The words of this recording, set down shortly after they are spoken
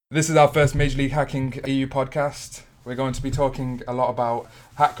This is our first Major League Hacking EU podcast. We're going to be talking a lot about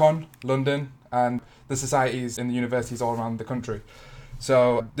HackCon, London, and the societies in the universities all around the country.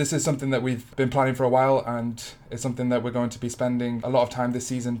 So this is something that we've been planning for a while, and it's something that we're going to be spending a lot of time this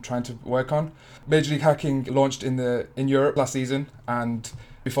season trying to work on. Major League Hacking launched in Europe last season, and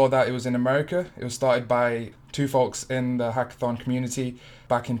before that it was in America. It was started by two folks in the hackathon community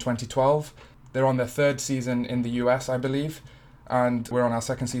back in 2012. They're on their third season in the US, I believe, and we're on our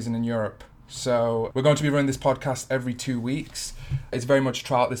second season in Europe. So we're going to be running this podcast every 2 weeks. It's very much a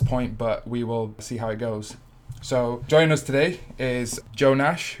trial at this point, but we will see how it goes. So joining us today is Joe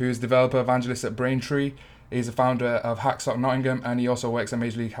Nash, who's developer evangelist at Braintree. He's a founder of Hackstock Nottingham, and he also works at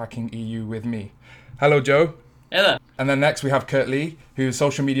Major League Hacking EU with me. Hello, Joe. Hello. And then next we have Kurt Lee, who's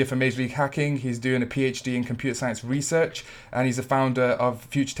social media for Major League Hacking. He's doing a PhD in computer science research, and he's the founder of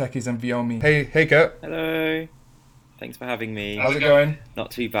Future Techies and Viomi. Hey, Kurt. Hello. Thanks for having me. How's it going? Not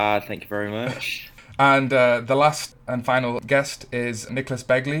too bad, thank you very much. And the last and final guest is Nicholas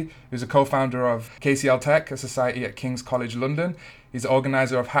Begley, who's a co-founder of KCL Tech, a society at King's College London. He's the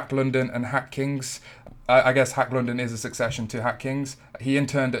organizer of Hack London and Hack Kings. I guess Hack London is a succession to Hack Kings. He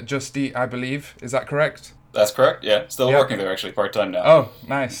interned at Just Eat, I believe. Is that correct? That's correct, yeah. Still working there, actually, part-time now. Oh,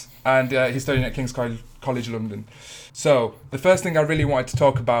 nice. And he's studying at King's College London. So the first thing I really wanted to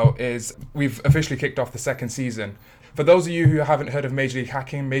talk about is we've officially kicked off the second season. For those of you who haven't heard of Major League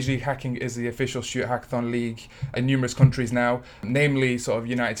Hacking, Major League Hacking is the official Student Hackathon League in numerous countries now, namely sort of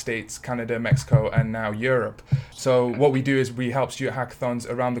United States, Canada, Mexico, and now Europe. So what we do is we help student hackathons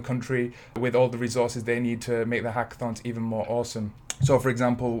around the country with all the resources they need to make the hackathons even more awesome. So for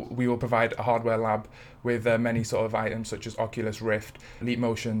example, we will provide a hardware lab with many sort of items such as Oculus Rift, Leap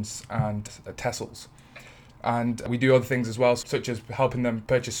Motions, and Tessels. And we do other things as well, such as helping them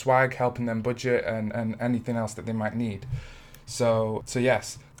purchase swag, helping them budget, and anything else that they might need. So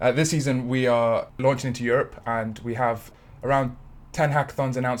yes, this season we are launching into Europe, and we have around 10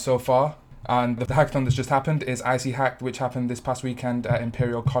 hackathons announced so far. And the hackathon that's just happened is IC Hacked, which happened this past weekend at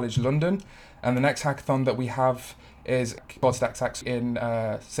Imperial College London. And the next hackathon that we have is CodeStack Hacks in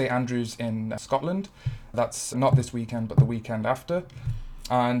St Andrews in Scotland. That's not this weekend, but the weekend after.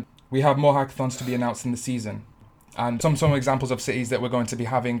 And we have more hackathons to be announced in the season. And some examples of cities that we're going to be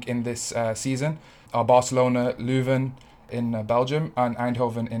having in this season are Barcelona, Leuven in Belgium, and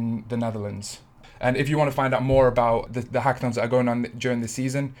Eindhoven in the Netherlands. And if you want to find out more about the hackathons that are going on during the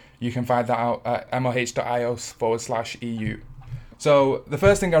season, you can find that out at mlh.io/EU. So the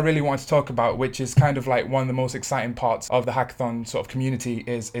first thing I really want to talk about, which is kind of like one of the most exciting parts of the hackathon sort of community,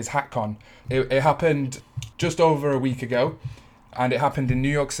 is HackCon. It happened just over a week ago, and it happened in New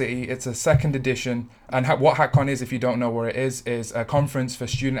York City. It's a second edition. And what HackCon is, if you don't know where it is a conference for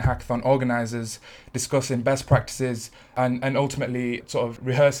student hackathon organizers discussing best practices and ultimately sort of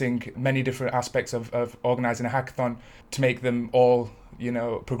rehearsing many different aspects of organizing a hackathon to make them all,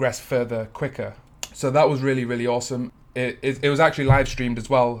 progress further quicker. So that was really, really awesome. It was actually live streamed as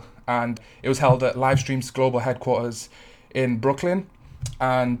well, and it was held at Livestream's global headquarters in Brooklyn,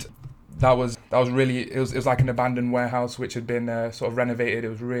 and that was really, it was like an abandoned warehouse which had been sort of renovated. It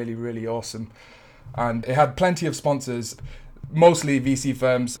was really, really awesome, and it had plenty of sponsors, mostly VC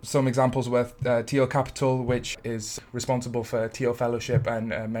firms. Some examples were Teal Capital, which is responsible for Teal Fellowship and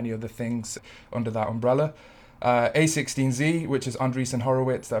many other things under that umbrella. A16Z, which is Andreessen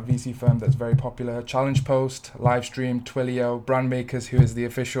Horowitz, that VC firm that's very popular. Challenge Post, Livestream, Twilio, Brandmakers, who is the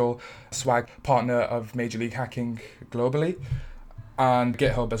official swag partner of Major League Hacking globally, and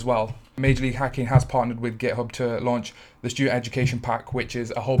GitHub as well. Major League Hacking has partnered with GitHub to launch the Student Education Pack, which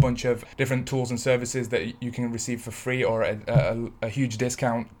is a whole bunch of different tools and services that you can receive for free or a huge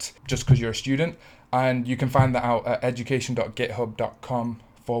discount just because you're a student. And you can find that out at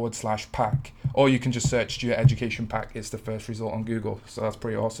education.github.com/pack, or you can just search Student Education Pack. It's the first result on Google, so that's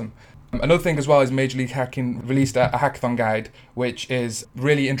pretty awesome. Another thing as well is Major League Hacking released a hackathon guide, which is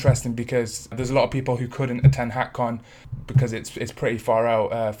really interesting because there's a lot of people who couldn't attend HackCon because it's pretty far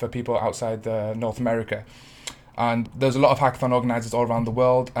out for people outside North America. And there's a lot of hackathon organizers all around the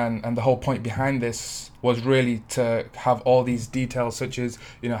world, and the whole point behind this was really to have all these details, such as,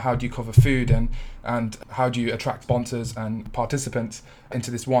 how do you cover food and how do you attract sponsors and participants into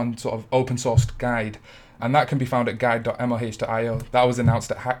this one sort of open sourced guide. And that can be found at guide.mlh.io. That was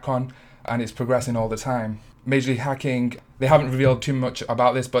announced at HackCon, and it's progressing all the time. Major League Hacking, they haven't revealed too much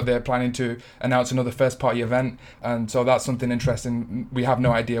about this, but they're planning to announce another first-party event, and so that's something interesting. We have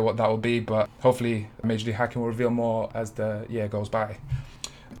no idea what that will be, but hopefully Major League Hacking will reveal more as the year goes by.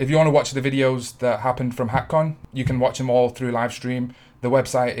 If you want to watch the videos that happened from HackCon, you can watch them all through live stream. The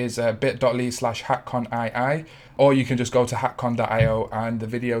website is bit.ly/hackconii, or you can just go to hackcon.io and the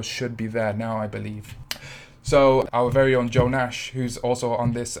videos should be there now, I believe. So our very own Joe Nash, who's also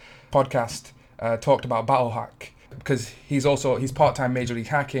on this podcast, talked about BattleHack, because he's part-time Major League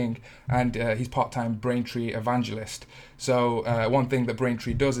Hacking and he's part-time Braintree evangelist. So one thing that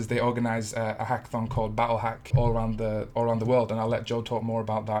Braintree does is they organize a hackathon called BattleHack all around the world, and I'll let Joe talk more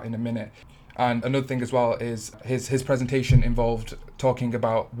about that in a minute. And another thing as well is his presentation involved talking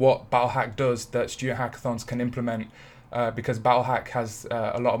about what BattleHack does that student hackathons can implement, because BattleHack has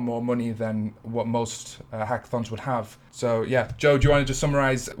a lot more money than what most hackathons would have. So yeah, Joe, do you want to just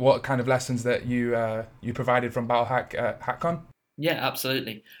summarize what kind of lessons that you provided from BattleHack at HackCon? Yeah,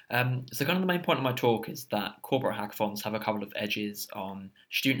 absolutely. So kind of the main point of my talk is that corporate hackathons have a couple of edges on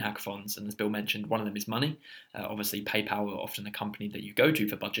student hackathons, and as Bill mentioned, one of them is money. Obviously, PayPal are often a company that you go to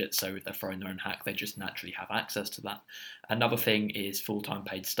for budget, so if they're throwing their own hack, they just naturally have access to that. Another thing is full-time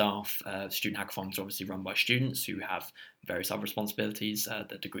paid staff. Student hackathons are obviously run by students who have various other responsibilities,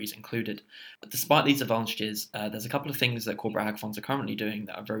 their degrees included. But despite these advantages, there's a couple of things that corporate hackathons are currently doing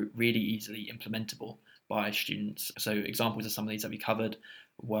that are really easily implementable by students. So examples of some of these that we covered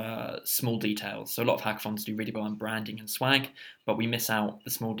were small details. So a lot of hackathons do really well on branding and swag, but we miss out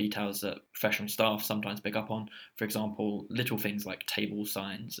the small details that professional staff sometimes pick up on. For example, little things like table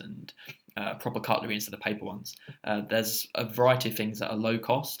signs and proper cutlery instead of paper ones. There's a variety of things that are low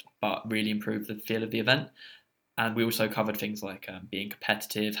cost, but really improve the feel of the event. And we also covered things like being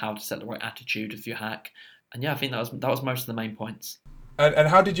competitive, how to set the right attitude of your hack. And yeah, I think that was most of the main points. And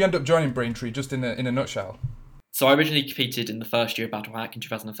how did you end up joining Braintree, just in a nutshell? So I originally competed in the first year of BattleHack in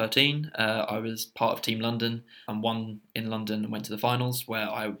 2013. I was part of Team London and won in London and went to the finals, where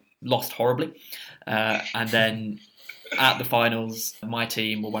I lost horribly. And then at the finals, my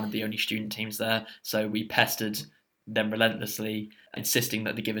team were one of the only student teams there. So we pestered them relentlessly, insisting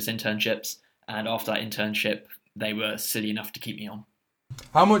that they give us internships. And after that internship, they were silly enough to keep me on.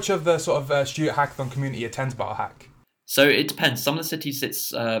 How much of the sort of student hackathon community attends BattleHack? So it depends. Some of the cities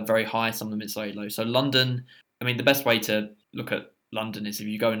it's very high, some of them it's very low. So London, I mean, the best way to look at London is if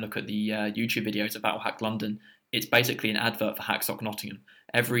you go and look at the YouTube videos of BattleHack London, it's basically an advert for Hacksock Nottingham.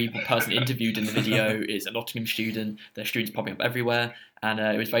 Every person interviewed in the video is a Nottingham student. There's students popping up everywhere. And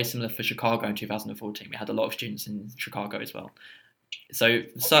it was very similar for Chicago in 2014. We had a lot of students in Chicago as well. So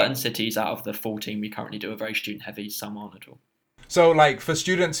certain cities out of the 14 we currently do are very student heavy, some aren't at all. So, like, for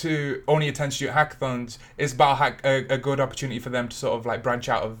students who only attend student hackathons, is BattleHack a good opportunity for them to sort of like branch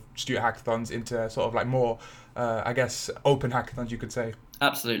out of student hackathons into sort of like more, I guess, open hackathons, you could say?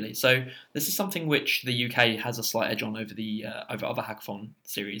 Absolutely. So this is something which the UK has a slight edge on over the over other hackathon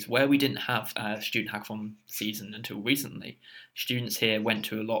series, where we didn't have a student hackathon season until recently. Students here went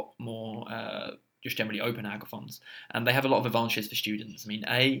to a lot more just generally open hackathons, and they have a lot of advantages for students. I mean,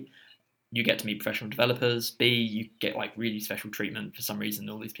 A, you get to meet professional developers. B, you get like really special treatment for some reason.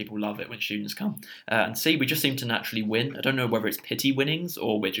 All these people love it when students come. And C, we just seem to naturally win. I don't know whether it's pity winnings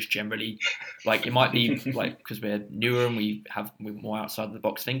or we're just generally like, it might be like because we're newer and we're more outside of the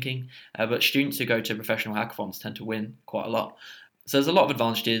box thinking. But students who go to professional hackathons tend to win quite a lot. So there's a lot of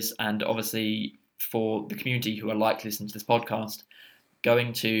advantages, and obviously for the community who are likely to listen to this podcast,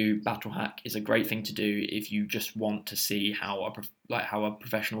 going to BattleHack is a great thing to do if you just want to see how a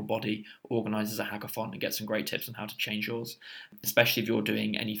professional body organises a hackathon and get some great tips on how to change yours, especially if you're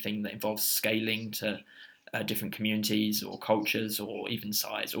doing anything that involves scaling to different communities or cultures or even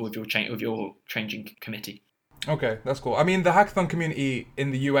size, or if you're changing committee. Okay, that's cool. I mean, the hackathon community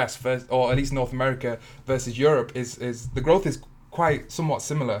in the US, or at least North America versus Europe, is the growth is quite somewhat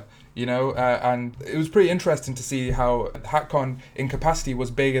similar, you know, and it was pretty interesting to see how HackCon in capacity was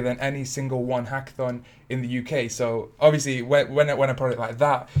bigger than any single one hackathon in the UK. So obviously when a product like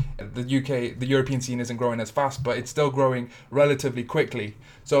that, the European scene isn't growing as fast, but it's still growing relatively quickly.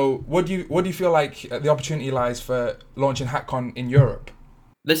 So what do you feel like the opportunity lies for launching HackCon in Europe?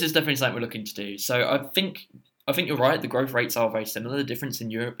 This is definitely something we're looking to do. So I think you're right, the growth rates are very similar. The difference in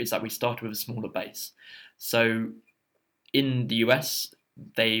Europe is that we started with a smaller base. So in the US,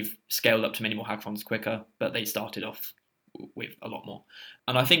 they've scaled up to many more hackathons quicker, but they started off with a lot more.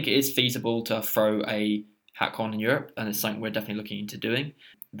 And I think it is feasible to throw a HackCon in Europe, and it's something we're definitely looking into doing.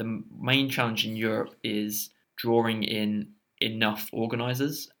 The main challenge in Europe is drawing in enough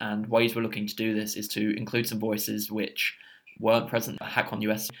organisers, and ways we're looking to do this is to include some voices which weren't present at HackCon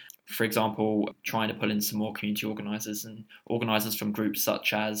US. For example, trying to pull in some more community organisers and organisers from groups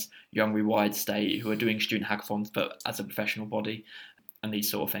such as Young Rewired State, who are doing student hackathons but as a professional body, and these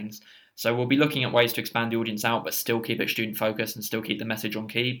sort of things. So we'll be looking at ways to expand the audience out, but still keep it student focused and still keep the message on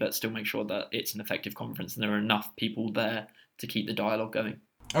key, but still make sure that it's an effective conference and there are enough people there to keep the dialogue going.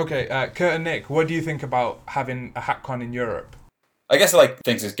 Okay, Kurt and Nick, what do you think about having a HackCon in Europe? I guess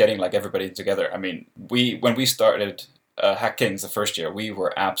things is getting everybody together. I mean, when we started Hack Kings the first year, we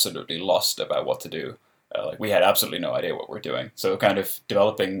were absolutely lost about what to do. We had absolutely no idea what we're doing. So kind of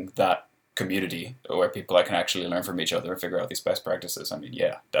developing that community where people can actually learn from each other and figure out these best practices. I mean,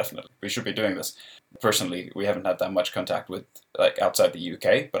 yeah, definitely. We should be doing this. Personally, we haven't had that much contact with outside the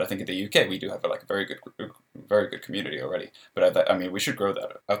UK, but I think in the UK we do have a very good community already. But I mean, we should grow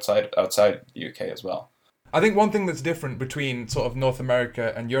that outside the UK as well. I think one thing that's different between sort of North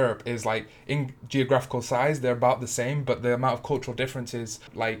America and Europe is in geographical size they're about the same, but the amount of cultural differences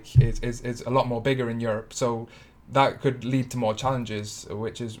is a lot more bigger in Europe. So that could lead to more challenges,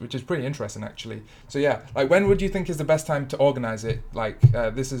 which is pretty interesting actually. So yeah, when would you think is the best time to organize it?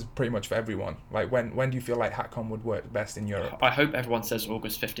 This is pretty much for everyone. When do you feel like HackCon would work best in Europe? I hope everyone says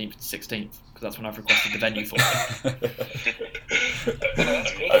August 15th and 16th because that's when I've requested the venue for.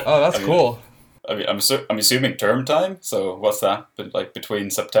 Oh, that's cool. I mean, I'm assuming term time. So what's that? But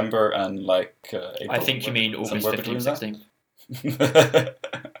between September and April. I think you mean August 15th, 16th.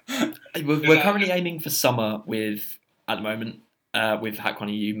 We're currently aiming for summer at the moment with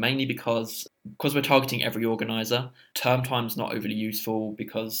HackCon EU, mainly because we're targeting every organizer. Term time's not overly useful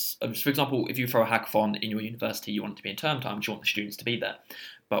because, for example, if you throw a hackathon in your university, you want it to be in term time, you want the students to be there.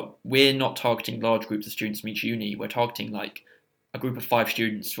 But we're not targeting large groups of students from each uni. We're targeting a group of 5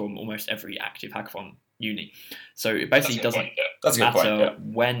 students from almost every active hackathon uni. So it basically doesn't matter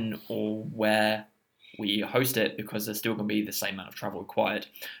when or where we host it because there's still going to be the same amount of travel required.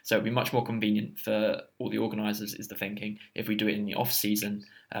 So it'd be much more convenient for all the organisers, is the thinking, if we do it in the off season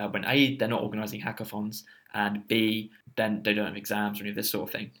when A, they're not organising hackathons, and B, then they don't have exams or any of this sort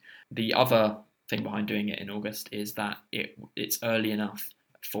of thing. The other thing behind doing it in August is that it's early enough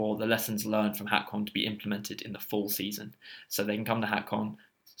for the lessons learned from HackCon to be implemented in the full season. So they can come to HackCon,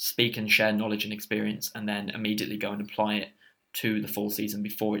 speak and share knowledge and experience, and then immediately go and apply it to the full season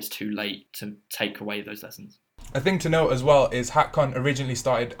before it's too late to take away those lessons. A thing to note as well is HackCon originally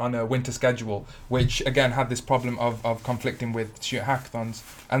started on a winter schedule, which again had this problem of conflicting with student hackathons.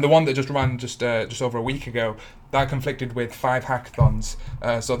 And the one that just ran just over a week ago, that conflicted with 5 hackathons.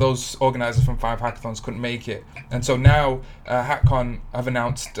 So those organisers from 5 hackathons couldn't make it. And so now HackCon have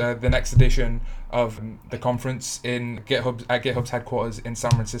announced the next edition of the conference at GitHub's headquarters in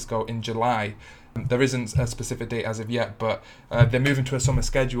San Francisco in July. There isn't a specific date as of yet, but they're moving to a summer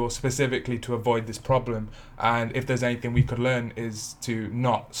schedule specifically to avoid this problem. And if there's anything we could learn is to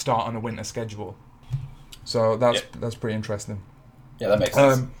not start on a winter schedule. So that's pretty interesting. Yeah, that makes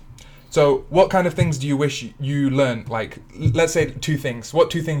sense. So what kind of things do you wish you learned? Let's say 2 things.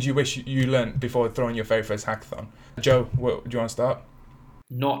 What 2 things you wish you learned before throwing your very first hackathon? Joe, do you want to start?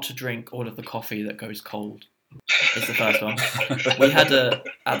 Not to drink all of the coffee that goes cold. It's the first one. We had at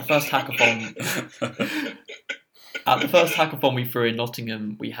the first hackathon we threw in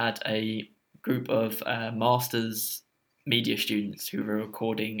Nottingham, we had a group of masters media students who were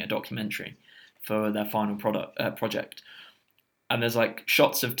recording a documentary for their final project. And there's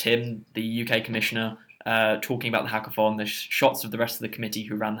shots of Tim, the UK commissioner, talking about the hackathon. There's shots of the rest of the committee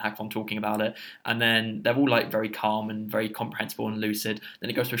who ran the hackathon talking about it. And then they're all very calm and very comprehensible and lucid. Then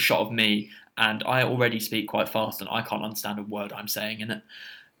it goes to a shot of me, and I already speak quite fast and I can't understand a word I'm saying in it.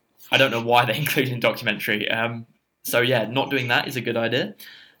 I don't know why they included in documentary. So yeah, not doing that is a good idea.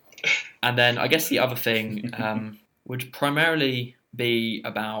 And then I guess the other thing would primarily be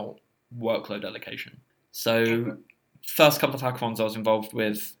about workload allocation. So first couple of hackathons I was involved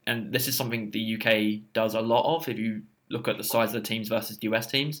with, and this is something the UK does a lot of if you look at the size of the teams versus US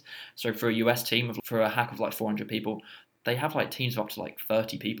teams. So for a US team, for a hack of 400 people, they have teams of up to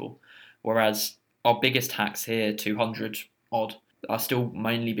 30 people. Whereas our biggest hacks here, 200 odd, are still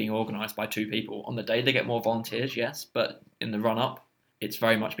mainly being organised by 2 people. On the day they get more volunteers, yes, but in the run-up, it's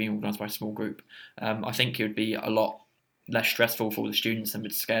very much being organised by a small group. I think it would be a lot less stressful for the students and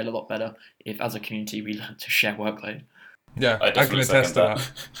would scale a lot better if, as a community, we learn to share workload. Yeah, I can attest to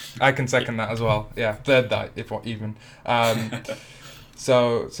that. I can second that as well. Yeah, third that, if not even.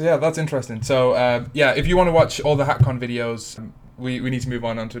 So yeah, that's interesting. So if you want to watch all the HackCon videos, we need to move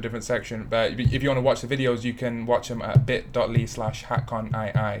on to a different section. But if you want to watch the videos, you can watch them at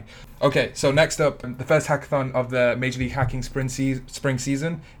bit.ly/HackConII. Okay, so next up, the first hackathon of the Major League Hacking spring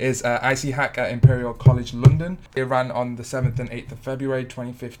season is IC Hack at Imperial College London. It ran on the 7th and 8th of February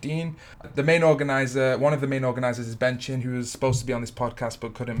 2015. One of the main organisers is Ben Chin, who was supposed to be on this podcast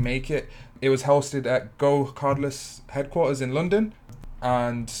but couldn't make it. It was hosted at Go Cardless headquarters in London.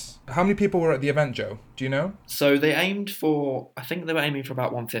 And how many people were at the event, Joe? Do you know? So they aimed for, I think they were aiming for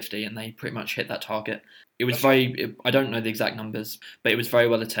about 150, and they pretty much hit that target. It was I don't know the exact numbers, but it was very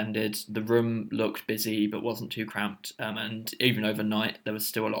well attended. The room looked busy, but wasn't too cramped. And even overnight, there was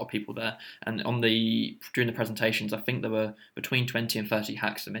still a lot of people there. And during the presentations, I think there were between 20 and 30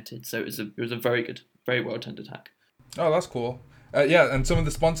 hacks submitted. So it was a very good, very well attended hack. Oh, that's cool. Yeah, and some of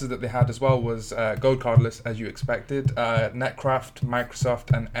the sponsors that they had as well was Gold Cardless, as you expected, Netcraft,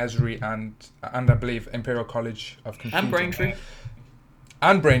 Microsoft, and Esri, and I believe Imperial College of Computing. And Braintree.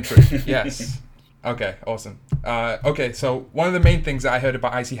 And Braintree, yes. Okay, awesome. Okay, so one of the main things that I heard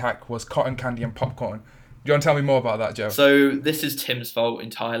about Icy Hack was cotton candy and popcorn. Do you want to tell me more about that, Joe? So this is Tim's fault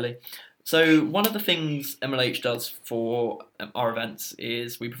entirely. So one of the things MLH does for our events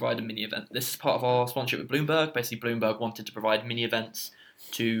is we provide a mini event. This is part of our sponsorship with Bloomberg. Basically, Bloomberg wanted to provide mini events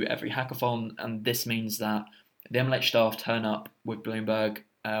to every hackathon, and this means that the MLH staff turn up with Bloomberg.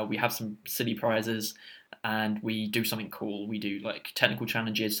 We have some silly prizes, and we do something cool. We do like technical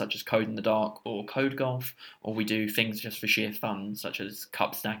challenges such as Code in the Dark or Code Golf, or we do things just for sheer fun such as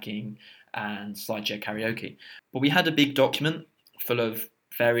cup stacking and slideshare karaoke. But we had a big document full of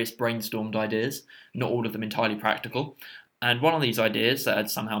various brainstormed ideas, not all of them entirely practical. And one of these ideas that had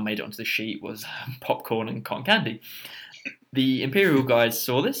somehow made it onto the sheet was popcorn and cotton candy. The Imperial guys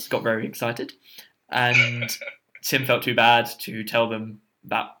saw this, got very excited, and Tim felt too bad to tell them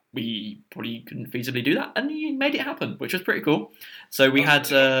that we probably couldn't feasibly do that, and he made it happen, which was pretty cool. So we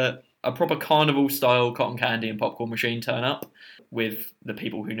had a proper carnival-style cotton candy and popcorn machine turn up with the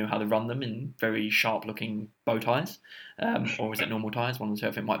people who knew how to run them in very sharp-looking bow ties, or was it normal ties? One of the two,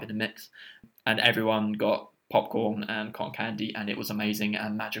 I think, might have been a mix. And everyone got popcorn and cotton candy, and it was amazing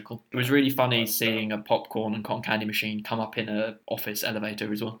and magical. It was really funny seeing a popcorn and cotton candy machine come up in an office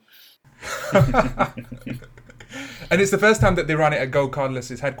elevator as well. And it's the first time that they ran it at Go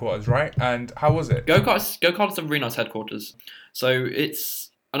Cardless's headquarters, right? And how was it? Go Cardless have really nice headquarters. So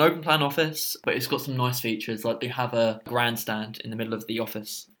it's an open plan office, but it's got some nice features. Like they have a grandstand in the middle of the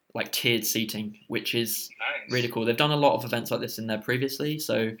office, like tiered seating, which is really cool. They've done a lot of events like this in there previously.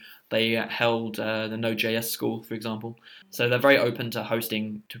 So they held the Node.js school, for example. So they're very open to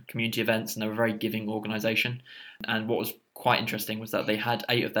hosting to community events, and they're a very giving organisation. And what was quite interesting was that they had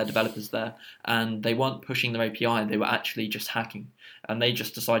 8 of their developers there, and they weren't pushing their API, they were actually just hacking. And they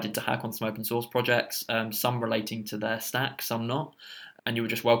just decided to hack on some open source projects, some relating to their stack, some not. And you were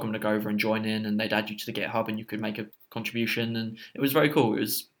just welcome to go over and join in, and they'd add you to the GitHub and you could make a contribution, and it was very cool.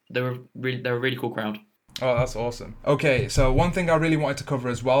 They're a really cool crowd. Oh, that's awesome. Okay, so one thing I really wanted to cover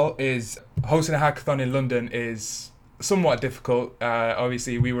as well is hosting a hackathon in London is somewhat difficult.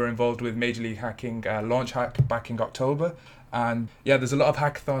 Obviously, we were involved with Major League Hacking Launch Hack back in October. And yeah, there's a lot of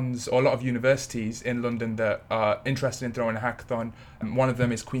hackathons or a lot of universities in London that are interested in throwing a hackathon. One of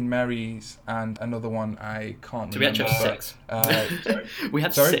them is Queen Mary's, and another one I can't remember. So we actually have 6. We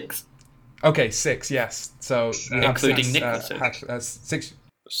have 6. Okay, 6, yes. So including Nicholas. 6.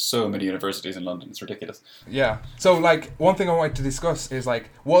 So many universities in London, it's ridiculous. Yeah. So like one thing I wanted to discuss is like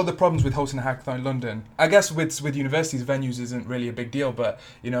what are the problems with hosting a hackathon in London? I guess with universities, venues isn't really a big deal, but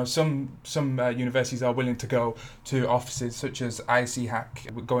you know some universities are willing to go to offices such as Icy Hack,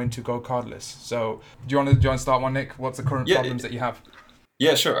 going to Go Cardless. So do you want to start one, Nick? What's the current problems that you have?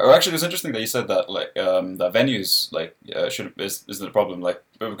 Yeah, sure. Oh, actually, it was interesting that you said that like that venues like isn't a problem, like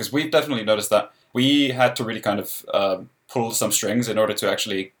because we've definitely noticed that we had to really kind of pull some strings in order to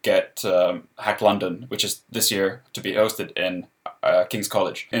actually get Hack London, which is this year, to be hosted in King's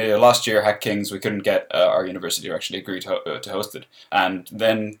College. Last year, Hack Kings, we couldn't get our university to actually agree to host it, and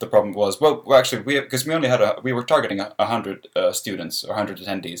then the problem was actually because we were targeting 100 students or 100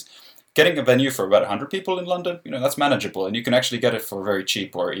 attendees. Getting a venue for about 100 people in London, that's manageable, and you can actually get it for very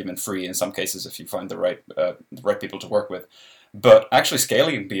cheap or even free in some cases if you find the right people to work with. But actually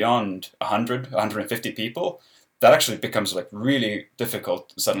scaling beyond 100, 150 people, that actually becomes like really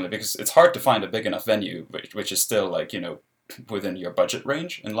difficult suddenly, because it's hard to find a big enough venue which is still like within your budget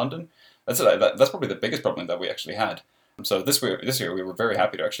range in London. That's probably the biggest problem that we actually had. So this year we were very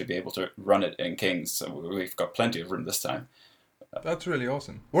happy to actually be able to run it in Kings. So we've got plenty of room this time. That's really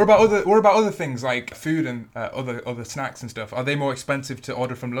awesome. What about other things like food and other snacks and stuff? Are they more expensive to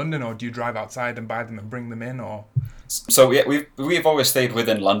order from London, or do you drive outside and buy them and bring them in, or? So yeah, we've always stayed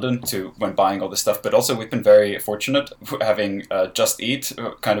within London when buying all this stuff, but also we've been very fortunate having Just Eat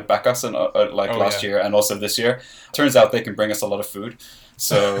kind of back us last year and also this year. Turns out they can bring us a lot of food,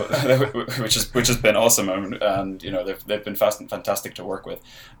 so which has been awesome, and they've been fantastic to work with.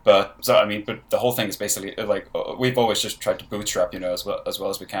 But the whole thing is basically like we've always just tried to bootstrap as well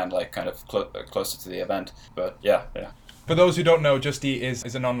as we can, like kind of closer to the event. But yeah. For those who don't know, Just Eat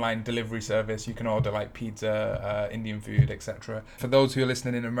is an online delivery service. You can order like pizza, Indian food, etc. For those who are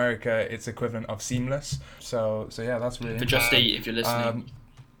listening in America, it's equivalent of Seamless. So yeah, that's really For Just Eat, if you're listening,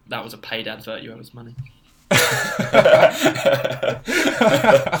 that was a paid advert. You owe us money.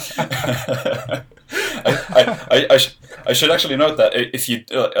 I should actually note that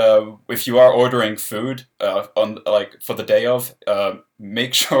if you are ordering food on like for the day of,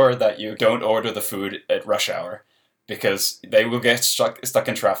 make sure that you don't order the food at rush hour, because they will get stuck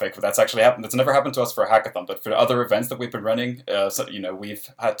in traffic. That's actually happened. It's never happened to us for a hackathon, but for other events that we've been running,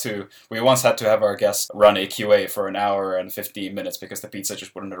 we once had to have our guests run a QA for an hour and 15 minutes because the pizza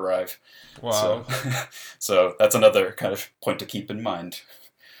just wouldn't arrive. Wow. So that's another kind of point to keep in mind.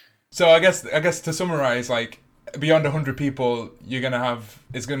 So I guess to summarize, like beyond 100 people,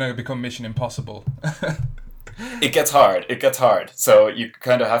 it's gonna become mission impossible. It gets hard. So you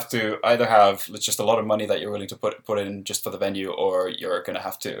kind of have to either have just a lot of money that you're willing to put in just for the venue, or you're going to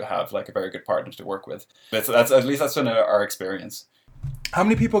have like a very good partner to work with. That's at least that's been our experience. How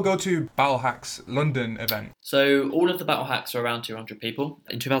many people go to Battle Hacks London event? So all of the Battle Hacks are around 200 people.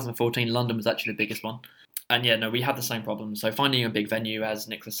 In 2014, London was actually the biggest one. And yeah, no, we have the same problem. So finding a big venue, as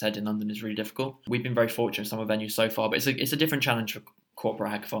Nicholas said, in London is really difficult. We've been very fortunate in some of the venues so far, but it's a different challenge for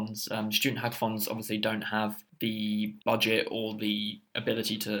corporate hackathons. Student hackathons obviously don't have the budget or the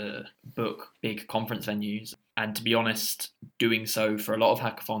ability to book big conference venues. And to be honest, doing so for a lot of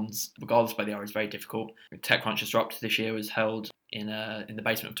hackathons, regardless of where they are, is very difficult. TechCrunch Disrupt this year was held in the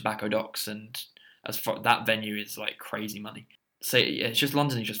basement of Tobacco Docks, and as for that venue is like crazy money. So it's just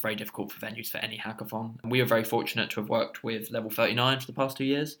London is just very difficult for venues for any hackathon. And we are very fortunate to have worked with Level 39 for the past 2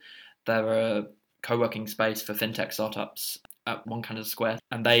 years. They're a co-working space for fintech startups at One Canada Square,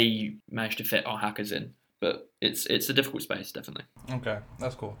 and they managed to fit our hackers in. But it's a difficult space, definitely. Okay,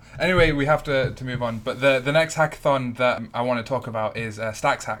 that's cool. Anyway, we have to move on. But the next hackathon that I want to talk about is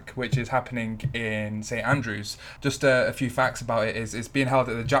Stacks Hack, which is happening in St Andrews. Just a few facts about it is it's being held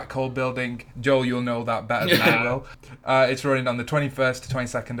at the Jack Cole building. Joel, you'll know that better than I will. It's running on the 21st to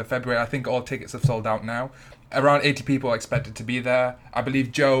 22nd of February. I think all tickets have sold out now. Around 80 people are expected to be there. I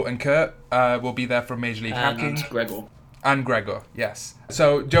believe Joe and Kurt will be there from Major League Hacking. And Gregor, yes.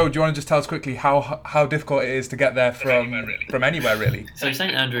 So, Joe, do you want to just tell us quickly how difficult it is to get there from anywhere, really? So,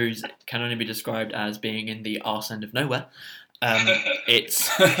 St Andrews can only be described as being in the arse end of nowhere.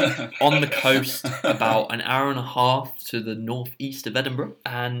 It's on the coast, about an hour and a half to the northeast of Edinburgh.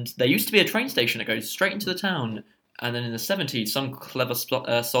 And there used to be a train station that goes straight into the town. And then in the 70s, some clever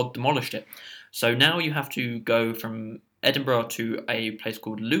sod demolished it. So now you have to go from Edinburgh to a place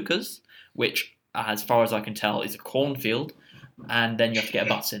called Lucas, which, as far as I can tell, is a cornfield, and then you have to get a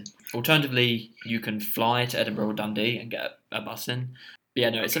bus in. Alternatively, you can fly to Edinburgh or Dundee and get a bus in. But yeah,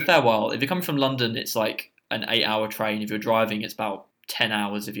 no, it's a fair while. If you're coming from London, it's like an 8-hour train. If you're driving, it's about 10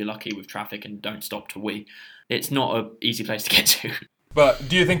 hours if you're lucky with traffic and don't stop to wee. It's not an easy place to get to. But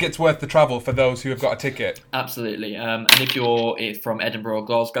do you think it's worth the travel for those who have got a ticket? Absolutely. And if you're from Edinburgh or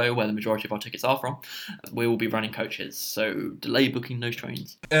Glasgow, where the majority of our tickets are from, we will be running coaches. So delay booking those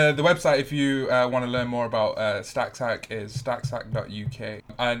trains. The website, if you want to learn more about Stacks Hack, is stackshack.uk.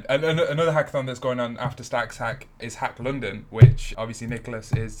 And another hackathon that's going on after Stacks Hack is Hack London, which obviously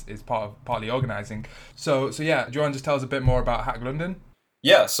Nicholas is partly organising. So yeah, do you want to just tell us a bit more about Hack London?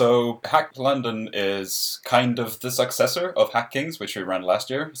 Yeah, so Hack London is kind of the successor of Hack Kings, which we ran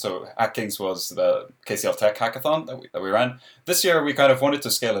last year. So Hack Kings was the KCL Tech hackathon that we ran. This year we kind of wanted to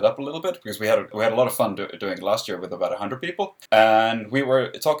scale it up a little bit because we had a lot of fun doing it last year with about 100 people. And we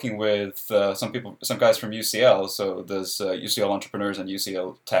were talking with some guys from UCL. So there's UCL Entrepreneurs and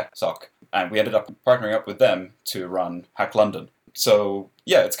UCL Tech SOC. And we ended up partnering up with them to run Hack London. So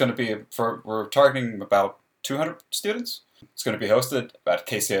yeah, it's going to be, we're targeting about 200 students. It's going to be hosted at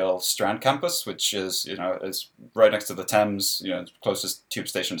KCL Strand campus, which is right next to the Thames. Closest tube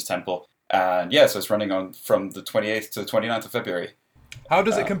station is Temple, and yeah, so it's running on from the 28th to the 29th of February. How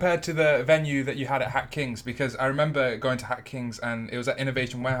does it compare to the venue that you had at Hack Kings? Because I remember going to Hack Kings and it was at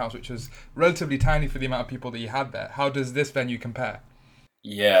Innovation Warehouse, which was relatively tiny for the amount of people that you had there. How does this venue compare?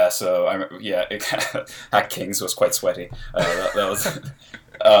 Yeah, so Hack Kings was quite sweaty. That was.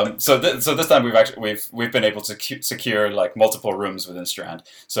 So this time we've been able to secure like multiple rooms within Strand.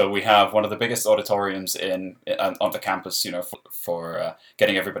 So we have one of the biggest auditoriums on the campus, for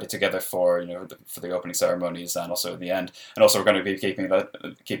getting everybody together for the opening ceremonies and also the end. And also we're going to be keeping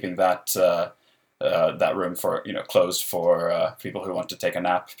that room for closed for people who want to take a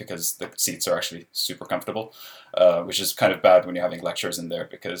nap, because the seats are actually super comfortable, which is kind of bad when you're having lectures in there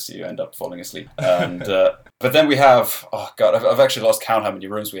because you end up falling asleep. And But then we have, oh god, I've actually lost count how many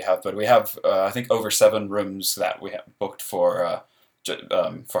rooms we have, but we have I think over 7 rooms that we have booked for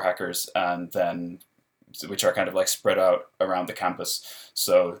hackers, and then which are kind of like spread out around the campus.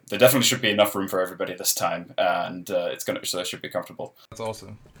 So there definitely should be enough room for everybody this time, and so it should be comfortable. That's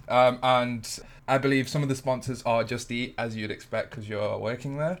awesome. And I believe some of the sponsors are Just Eat, as you'd expect because you're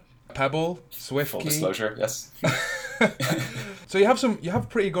working there. Pebble, SwiftKey. Full disclosure, yes. So you have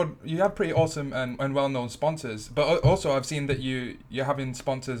pretty awesome and well-known sponsors, but also I've seen that you're having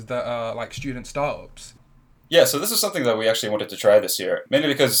sponsors that are like student startups. Yeah, so this is something that we actually wanted to try this year, mainly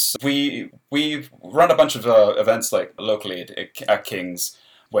because we run a bunch of events like locally at King's,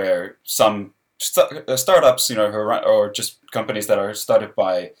 where some startups, who run, or just companies that are started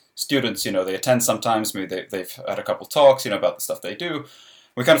by students, they attend sometimes. Maybe they've had a couple talks, about the stuff they do.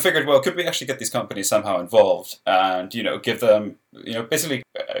 We kind of figured, well, could we actually get these companies somehow involved and, give them, basically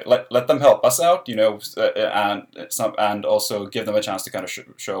let them help us out, and also give them a chance to kind of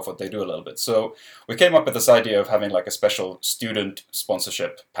show off what they do a little bit. So we came up with this idea of having like a special student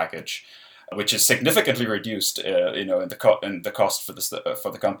sponsorship package, which is significantly reduced, in the cost for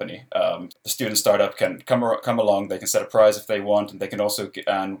the company. The student startup can come along. They can set a prize if they want, and they can also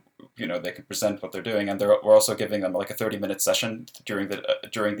they can present what they're doing, and we're also giving them like a 30-minute session during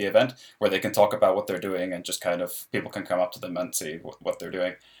the event where they can talk about what they're doing, and just kind of people can come up to them and see what they're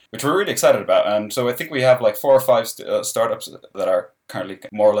doing, which we're really excited about. And so I think we have like 4 or 5 startups that are currently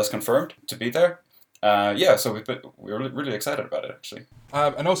more or less confirmed to be there. So we're really excited about it, actually.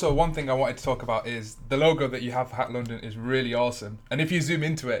 And also one thing I wanted to talk about is the logo that you have for Hack London is really awesome. And if you zoom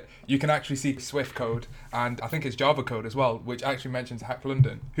into it, you can actually see Swift code, and I think it's Java code as well, which actually mentions Hack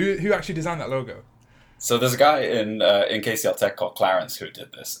London. Who actually designed that logo? So there's a guy in KCL Tech called Clarence who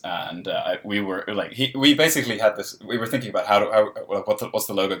did this, and we basically had this. We were thinking about what's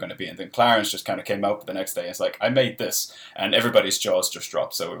the logo going to be, and then Clarence just kind of came out the next day. And it's like, I made this, and everybody's jaws just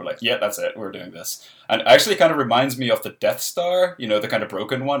dropped. So we were like, yeah, that's it. We're doing this, and it actually kind of reminds me of the Death Star, the kind of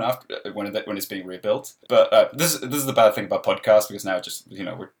broken one after when it's being rebuilt. But this is the bad thing about podcasts, because now just we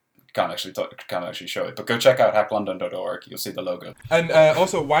can't actually show it, but go check out hacklondon.org. You'll see the logo. And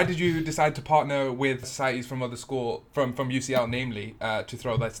also, why did you decide to partner with societies from other school, from UCL, namely, to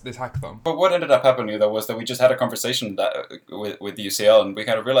throw this hackathon? But what ended up happening though was that we just had a conversation with UCL, and we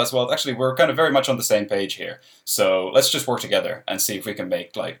kind of realized, well, actually, we're kind of very much on the same page here. So let's just work together and see if we can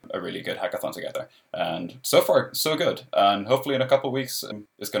make like a really good hackathon together. And so far, so good. And hopefully, in a couple of weeks,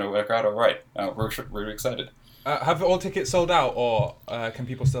 it's going to work out all right. We're really excited. Have all tickets sold out, or can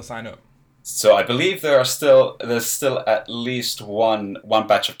people still sign up? So I believe there's still at least one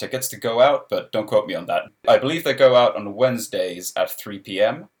batch of tickets to go out, but don't quote me on that. I believe they go out on Wednesdays at 3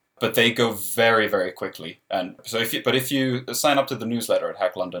 p.m., but they go very, very quickly. And so if you sign up to the newsletter at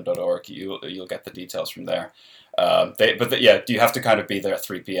hacklondon.org, you'll get the details from there. You have to kind of be there at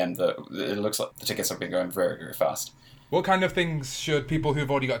 3 p.m. It looks like the tickets have been going very, very fast. What kind of things should people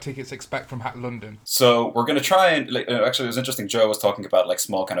who've already got tickets expect from Hack London? So we're going to try and, actually it was interesting, Joe was talking about like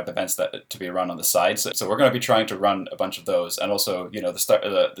small kind of events that to be run on the side. So we're going to be trying to run a bunch of those. And also,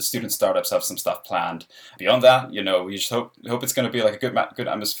 the student startups have some stuff planned. Beyond that, we just hope it's going to be like a good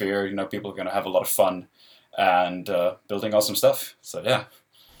atmosphere. People are going to have a lot of fun and building awesome stuff. So yeah.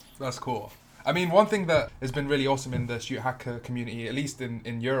 That's cool. I mean, one thing that has been really awesome in the Student Hacker community, at least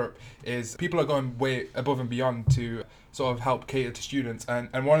in Europe, is people are going way above and beyond to sort of help cater to students.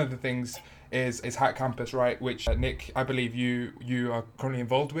 And one of the things is Hack Campus, right? Which, Nick, I believe you are currently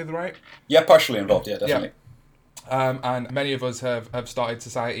involved with, right? Yeah, partially involved, yeah, definitely. Yeah. And many of us have started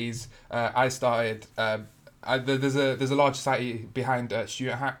societies. I started... there's a large society behind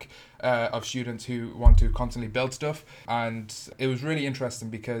Student Hack of students who want to constantly build stuff, and it was really interesting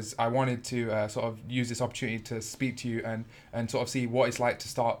because I wanted to sort of use this opportunity to speak to you and sort of see what it's like to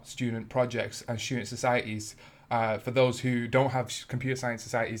start student projects and student societies for those who don't have computer science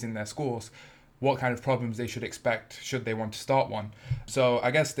societies in their schools. What kind of problems they should expect should they want to start one. So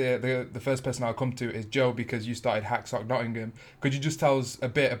I guess the first person I'll come to is Joe, because you started HackSoc Nottingham. Could you just tell us a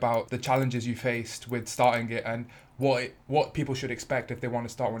bit about the challenges you faced with starting it and what people should expect if they want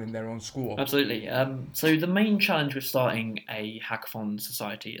to start one in their own school? Absolutely. So the main challenge with starting a hackathon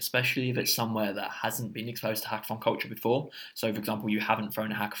society, especially if it's somewhere that hasn't been exposed to hackathon culture before, so for example, you haven't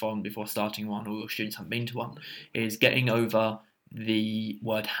thrown a hackathon before starting one, or your students haven't been to one, is getting over the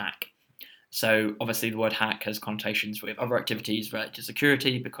word hack. So obviously the word hack has connotations with other activities related to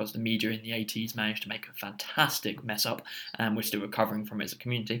security, because the media in the 80s managed to make a fantastic mess up, and we're still recovering from it as a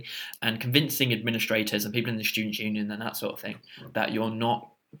community. And convincing administrators and people in the Students' Union and that sort of thing that you're not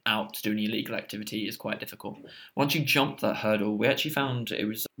out to do any illegal activity is quite difficult. Once you jump that hurdle, we actually found it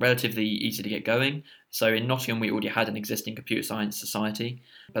was relatively easy to get going. So in Nottingham, we already had an existing computer science society,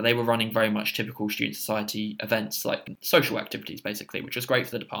 but they were running very much typical student society events, like social activities, basically, which was great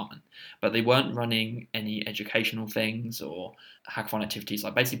for the department. But they weren't running any educational things or hackathon activities,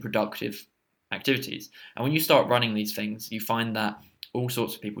 like basically productive activities. And when you start running these things, you find that all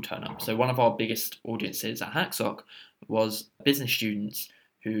sorts of people turn up. So one of our biggest audiences at HackSoc was business students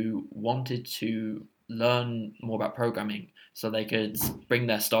who wanted to learn more about programming so they could bring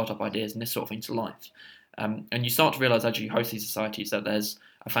their startup ideas and this sort of thing to life. And you start to realize as you host these societies that there's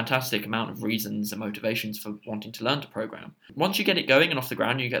a fantastic amount of reasons and motivations for wanting to learn to program. Once you get it going and off the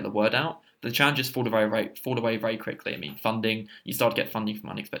ground, you get the word out, the challenges fall away very quickly. I mean, funding, you start to get funding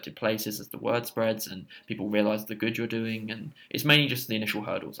from unexpected places as the word spreads and people realize the good you're doing. And it's mainly just the initial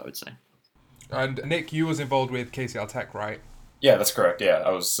hurdles, I would say. And Nick, you was involved with KCL Tech, right? Yeah, that's correct. Yeah, I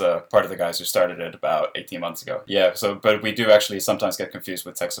was part of the guys who started it about 18 months ago. Yeah, but we do actually sometimes get confused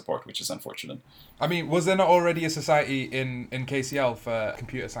with tech support, which is unfortunate. I mean, was there not already a society in KCL for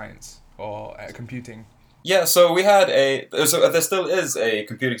computer science or computing? Yeah, so we had there still is a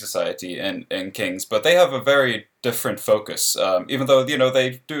computing society in King's, but they have a very different focus. Even though,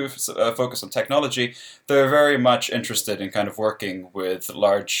 they do focus on technology, they're very much interested in kind of working with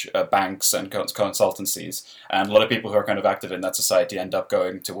large banks and consultancies. And a lot of people who are kind of active in that society end up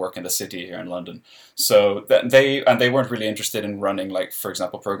going to work in the city here in London. So they weren't really interested in running, like, for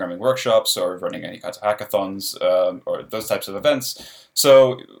example, programming workshops or running any kinds of hackathons or those types of events.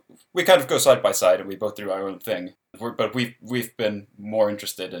 So we kind of go side by side and we both do our own thing. But we've been more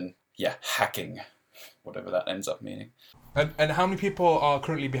interested in, hacking, whatever that ends up meaning. And how many people are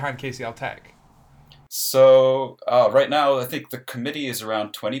currently behind KCL Tech? So right now, I think the committee is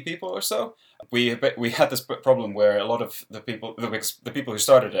around 20 people or so. We had this problem where a lot of the people who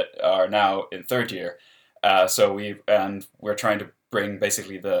started it are now in third year. So we're trying to bring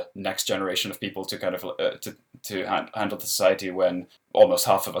basically the next generation of people to kind of to handle the society when almost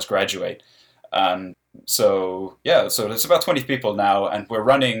half of us graduate. So it's about 20 people now, and we're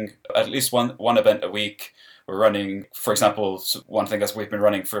running at least one event a week. We're running, for example, one thing that we've been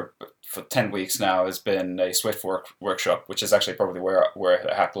running for 10 weeks now has been a Swift workshop, which is actually probably where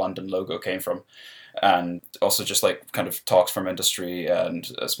the Hack London logo came from. And also just like kind of talks from industry and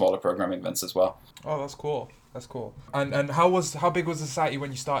smaller programming events as well. Oh, that's cool. That's cool. And how big was the society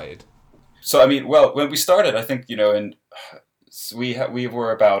when you started? So I mean, well, when we started, I think we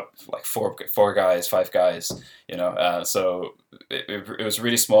were about like five guys. So it was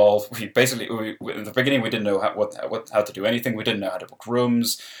really small. We basically in the beginning we didn't know how to do anything. We didn't know how to book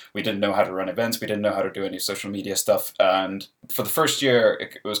rooms. We didn't know how to run events. We didn't know how to do any social media stuff. And for the first year,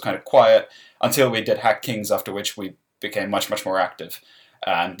 it was kind of quiet until we did Hack Kings, after which we became much more active.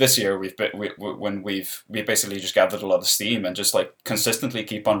 And this year we basically just gathered a lot of steam and just like consistently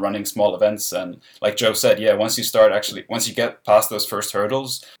keep on running small events. And like Joe said, once you get past those first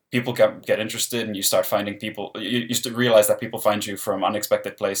hurdles, people get interested, and you start finding people. You realize that people find you from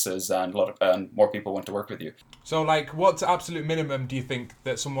unexpected places, and more people want to work with you. So, like, what's the absolute minimum do you think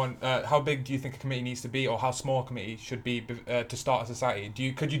that someone? How big do you think a committee needs to be, or how small a committee should be to start a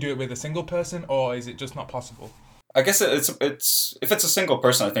society? Could you do it with a single person, or is it just not possible? I guess it's if it's a single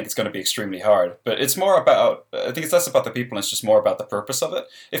person, I think it's going to be extremely hard. But it's more about, I think it's less about the people, and it's just more about the purpose of it.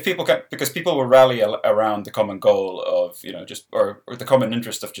 If people because people will rally around the common goal of or the common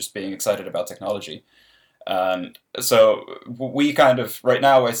interest of just being excited about technology. So we kind of right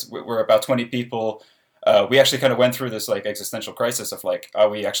now we're about 20 people. We actually kind of went through this like existential crisis of like, are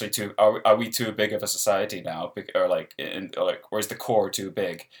we too big of a society now, or is the core too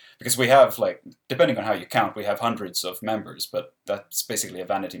big? Because we have, like, depending on how you count, we have hundreds of members, but that's basically a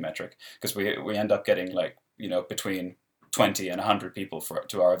vanity metric, because we end up getting like between 20 and 100 people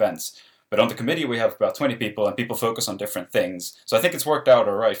to our events. But on the committee, we have about 20 people, and people focus on different things. So I think it's worked out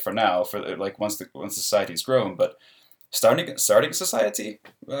all right for now, for like once the society's grown, but. Starting a society,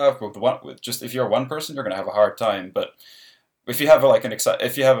 just if you're one person, you're going to have a hard time. But if you have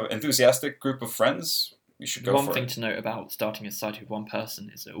an enthusiastic group of friends, you should go for it. One thing to note about starting a society with one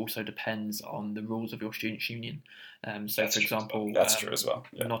person is it also depends on the rules of your students' union. For example, that's true as well.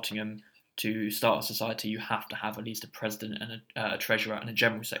 Yeah. Nottingham, to start a society, you have to have at least a president and a treasurer and a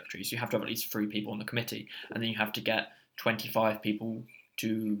general secretary. So you have to have at least 3 people on the committee, and then you have to get 25 people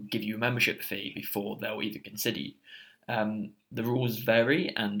to give you a membership fee before they'll even consider you. The rules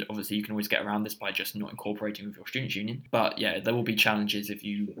vary, and obviously you can always get around this by just not incorporating with your students' union. But yeah, there will be challenges if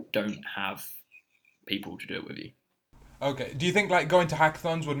you don't have people to do it with you. Okay. Do you think like going to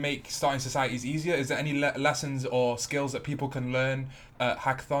hackathons would make starting societies easier? Is there any lessons or skills that people can learn at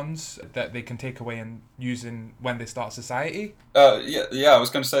hackathons that they can take away and use in when they start society? Yeah. I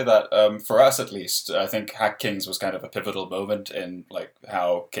was going to say that for us at least, I think Hack Kings was kind of a pivotal moment in like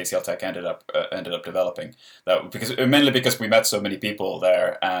how KCL Tech ended up developing. That because mainly because we met so many people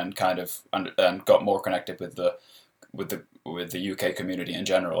there and kind of and got more connected with the UK community in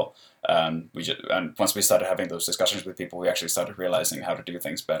general. And once we started having those discussions with people, we actually started realizing how to do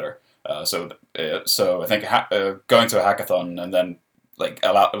things better. So I think going to a hackathon and then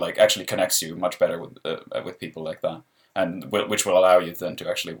actually connects you much better with people like that, and which will allow you then to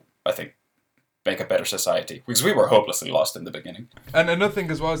actually, I think, make a better society, because we were hopelessly lost in the beginning. And another thing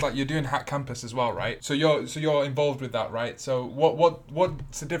as well is like you're doing Hack Campus as well, right? So you're involved with that, right? So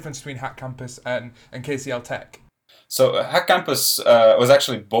what's the difference between Hack Campus and KCL Tech? So Hack Campus was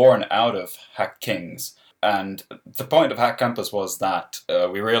actually born out of Hack Kings, and the point of Hack Campus was that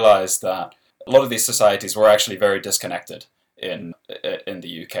we realized that a lot of these societies were actually very disconnected in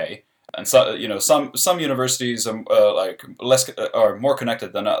the UK, and so some universities are less are more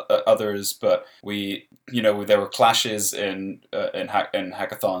connected than others, but there were clashes in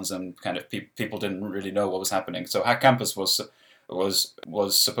hackathons, and kind of people didn't really know what was happening. So Hack Campus was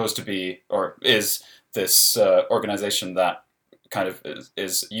supposed to be, or is, this organization that kind of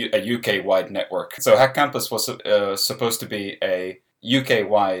is a UK-wide network. So Hack Campus was supposed to be a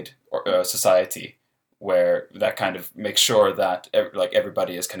UK-wide society where that kind of makes sure that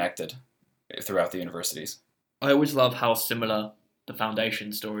everybody is connected throughout the universities. I always love how similar the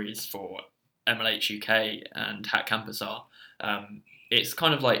foundation stories for MLH UK and Hack Campus are. It's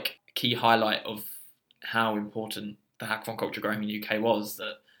kind of like a key highlight of how important the hackathon culture growing in the UK was,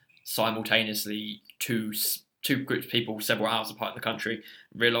 that simultaneously two groups of people several hours apart in the country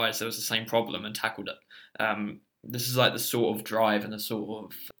realised there was the same problem and tackled it. This is like the sort of drive and the sort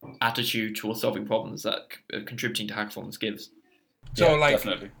of attitude towards solving problems that contributing to hackathons gives. So yeah,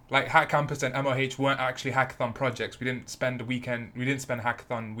 definitely. Like Hack Campus and MOH weren't actually hackathon projects. We didn't spend a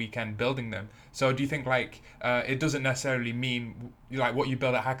hackathon weekend building them. So do you think it doesn't necessarily mean like what you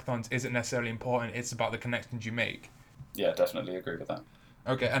build at hackathons isn't necessarily important? It's about the connections you make. Yeah, definitely agree with that.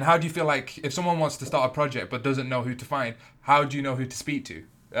 Okay, and how do you feel like if someone wants to start a project but doesn't know who to find, how do you know who to speak to?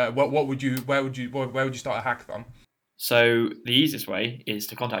 Where would you start a hackathon? So the easiest way is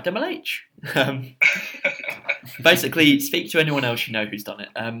to contact MLH. Basically, speak to anyone else you know who's done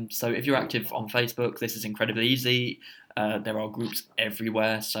it. So if you're active on Facebook, this is incredibly easy. There are groups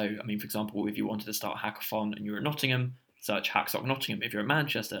everywhere. So, I mean, for example, if you wanted to start a hackathon and you're at Nottingham, search Hackstock Nottingham. If you're in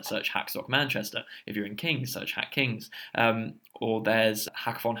Manchester, search Hackstock Manchester. If you're in Kings, search Hack Kings. Or there's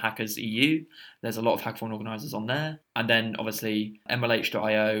Hackathon Hackers EU. There's a lot of hackathon organisers on there. And then obviously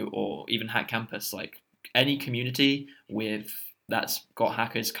MLH.io or even Hack Campus, like any community that's got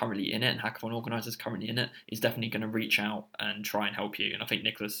hackers currently in it and hackathon organisers currently in it is definitely going to reach out and try and help you. And I think,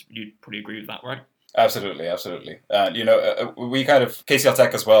 Nicholas, you'd probably agree with that, right? Absolutely. We kind of KCL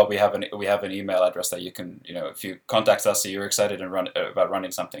Tech as well. We have an email address that you can, if you contact us, you're excited and about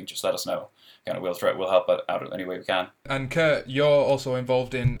running something, just let us know. We'll help out any way we can. And Kurt, you're also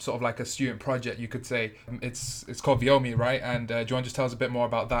involved in sort of like a student project, you could say. It's called Viomi, right? And do you want to just tell us a bit more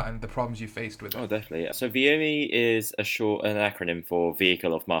about that and the problems you faced with it? Oh, definitely. So Viomi is an acronym for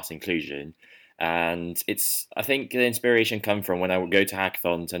Vehicle of Mass Inclusion. And I think the inspiration come from when I would go to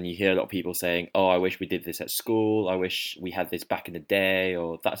hackathons and you hear a lot of people saying, oh, I wish we did this at school. I wish we had this back in the day,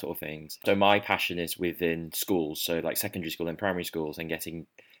 or that sort of things. So my passion is within schools, so like secondary school and primary schools, and getting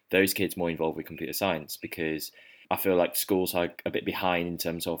those kids more involved with computer science, because I feel like schools are a bit behind in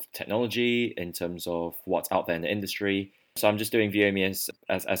terms of technology, in terms of what's out there in the industry. So I'm just doing Viomi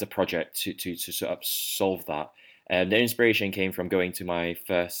as a project to sort of solve that. The inspiration came from going to my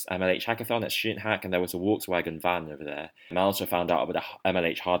first MLH hackathon at Student Hack, and there was a Volkswagen van over there. And I also found out about the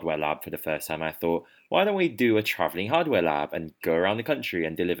MLH hardware lab for the first time. I thought, why don't we do a traveling hardware lab and go around the country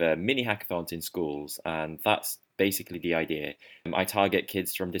and deliver mini hackathons in schools? And that's basically the idea. I target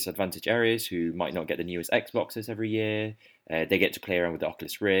kids from disadvantaged areas who might not get the newest Xboxes every year. They get to play around with the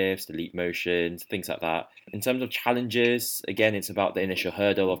Oculus Rifts, the Leap Motions, things like that. In terms of challenges, again, it's about the initial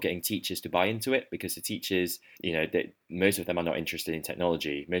hurdle of getting teachers to buy into it, because the teachers, most of them are not interested in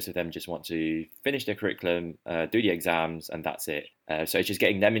technology. Most of them just want to finish their curriculum, do the exams, and that's it. So it's just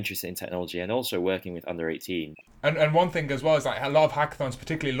getting them interested in technology and also working with under 18. And one thing as well is like a lot of hackathons,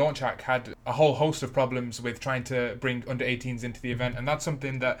 particularly Launch Hack, had a whole host of problems with trying to bring under 18s into the event, and that's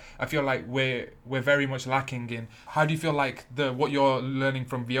something that I feel like we're very much lacking in. How do you feel like what you're learning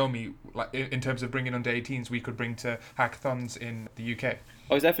from Viomi, like in terms of bringing under 18s, we could bring to hackathons in the UK?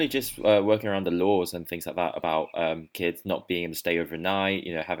 I was definitely just working around the laws and things like that about kids not being able to stay overnight,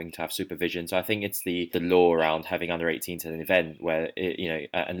 having to have supervision. So I think it's the law around having under 18s at an event where,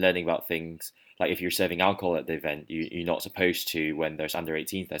 and learning about things like if you're serving alcohol at the event, you're not supposed to when there's under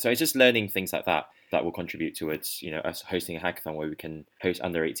 18s there. So it's just learning things like that will contribute towards, us hosting a hackathon where we can host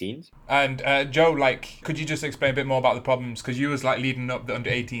under 18s. And Joe, could you just explain a bit more about the problems? Because you was leading up the under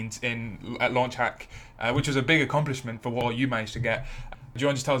 18s at Launch Hack, which was a big accomplishment for what you managed to get. Do you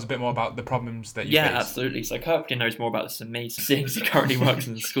want to just tell us a bit more about the problems that you faced? Yeah, absolutely. So Kurt probably knows more about this than me, seeing as he currently works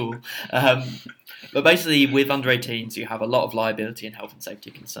in the school. But basically, with under 18s, you have a lot of liability and health and safety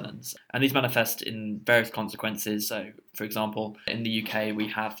concerns. And these manifest in various consequences. So, for example, in the UK, we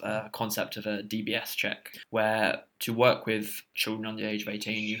have a concept of a DBS check, where to work with children under the age of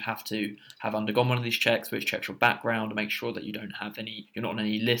 18, you have to have undergone one of these checks, which checks your background to make sure that you're not on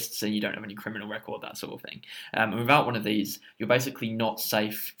any lists and you don't have any criminal record, that sort of thing. And without one of these, you're basically not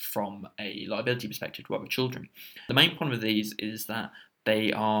safe from a liability perspective to work with children. The main problem with these is that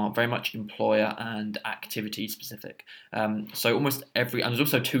they are very much employer and activity specific. So almost and there's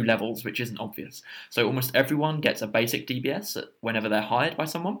also 2 levels, which isn't obvious. So almost everyone gets a basic DBS whenever they're hired by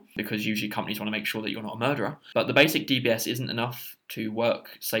someone, because usually companies want to make sure that you're not a murderer. But the basic DBS isn't enough to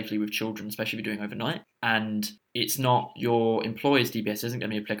work safely with children, especially if you're doing overnight. And it's not, your employer's DBS isn't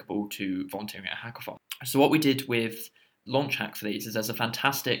going to be applicable to volunteering at a hackathon. So what we did with Launch Hack for these is there's a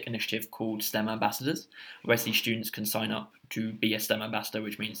fantastic initiative called STEM Ambassadors, where basically students can sign up to be a STEM ambassador,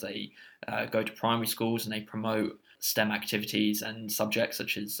 which means they go to primary schools and they promote STEM activities and subjects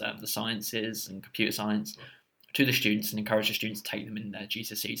such as the sciences and computer science to the students and encourage the students to take them in their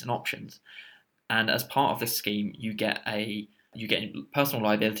GCSEs and options. And as part of this scheme, you get personal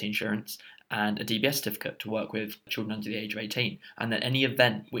liability insurance and a DBS certificate to work with children under the age of 18. And then any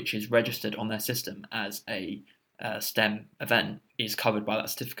event which is registered on their system as a STEM event is covered by that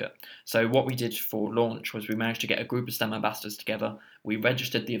certificate. So what we did for Launch was we managed to get a group of STEM ambassadors together. We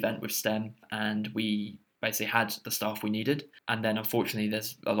registered the event with STEM and we basically had the staff we needed. And then unfortunately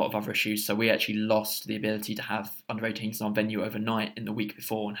there's a lot of other issues. So we actually lost the ability to have under 18s in our venue overnight in the week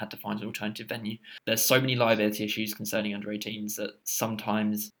before and had to find an alternative venue. There's so many liability issues concerning under 18s that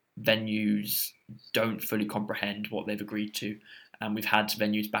sometimes venues don't fully comprehend what they've agreed to. And we've had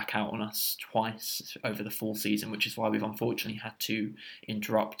venues back out on us twice over the full season, which is why we've unfortunately had to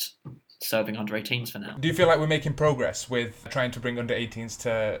interrupt serving under 18s for now. Do you feel like we're making progress with trying to bring under 18s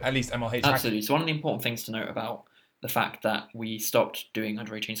to at least MLH? Absolutely. So one of the important things to note about the fact that we stopped doing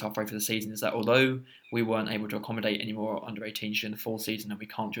under 18s halfway through the season is that although we weren't able to accommodate any more under 18s during the fall season and we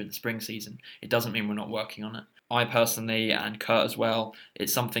can't during the spring season, it doesn't mean we're not working on it. I personally, and Kurt as well,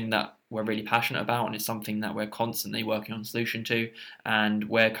 it's something that we're really passionate about and it's something that we're constantly working on a solution to. And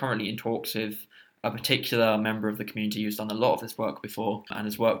we're currently in talks with a particular member of the community who's done a lot of this work before and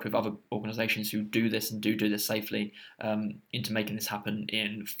has worked with other organisations who do this and do this safely into making this happen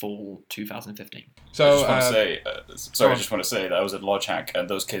in fall 2015. So I just want to say that I was at Launch Hack and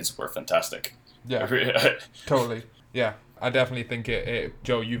those kids were fantastic. Yeah, totally. Yeah. I definitely think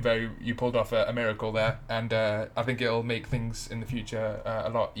Joe, you pulled off a miracle there, and I think it'll make things in the future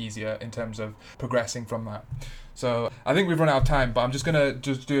a lot easier in terms of progressing from that. So I think we've run out of time, but I'm just gonna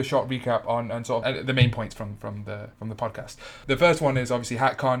do a short recap on sort of the main points from the podcast. The first one is obviously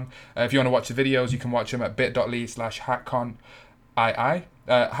HackCon. If you want to watch the videos, you can watch them at bit.ly/HackCon.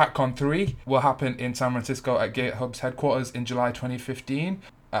 HackCon 3 will happen in San Francisco at GitHub's headquarters in July 2015.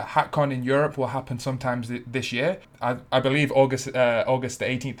 HackCon in Europe will happen sometime this year. I believe August the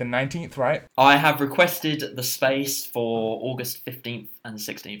 18th and 19th, right? I have requested the space for August 15th and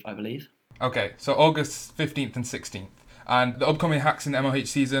 16th, I believe. Okay, so August 15th and 16th. And the upcoming hacks in the MLH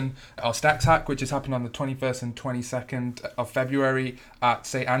season are Stacks Hack, which is happening on the 21st and 22nd of February at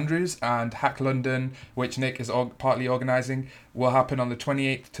St Andrews, and Hack London, which Nick is partly organising, will happen on the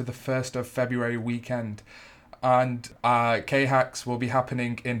 28th to the 1st of February weekend. And K-Hacks will be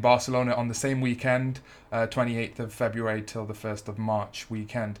happening in Barcelona on the same weekend, 28th of February till the 1st of March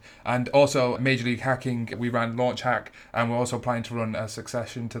weekend. And also Major League Hacking, we ran Launch Hack, and we're also planning to run a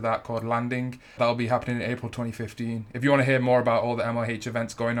succession to that called Landing. That'll be happening in April 2015. If you want to hear more about all the MLH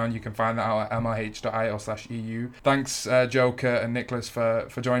events going on, you can find that out at mlh.io/EU. Thanks, Joe, Kurt, and Nicholas for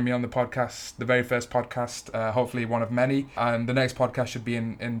joining me on the podcast, the very first podcast, hopefully one of many. And the next podcast should be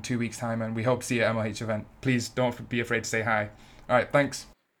in 2 weeks' time, and we hope to see you at MLH event. Please don't be afraid to say hi. All right, thanks.